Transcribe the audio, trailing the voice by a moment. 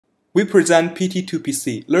We present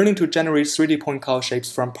PT2PC, learning to generate 3D point cloud shapes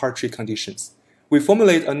from part tree conditions. We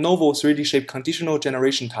formulate a novel 3D shape conditional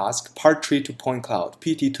generation task, part tree to point cloud,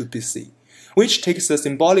 PT2PC, which takes a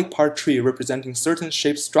symbolic part tree representing certain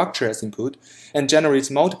shape structure as input and generates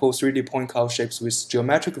multiple 3D point cloud shapes with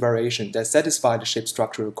geometric variation that satisfy the shape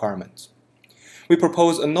structure requirements. We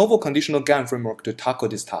propose a novel conditional GAN framework to tackle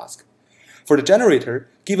this task. For the generator,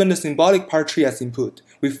 given the symbolic part tree as input,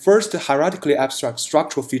 we first hierarchically abstract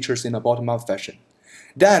structural features in a bottom-up fashion.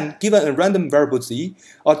 Then, given a random variable z,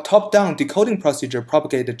 a top-down decoding procedure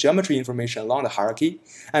propagates the geometry information along the hierarchy,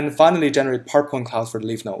 and finally generate part point clouds for the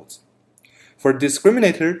leaf nodes. For the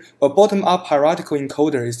discriminator, a bottom-up hierarchical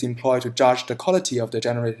encoder is employed to judge the quality of the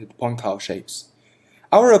generated point cloud shapes.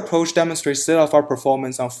 Our approach demonstrates state-of-the-art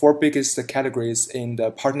performance on 4 biggest categories in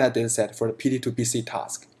the PartNet dataset for the PT2PC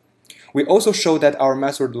task. We also show that our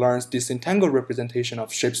method learns disentangled representation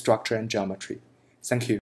of shape structure and geometry. Thank you.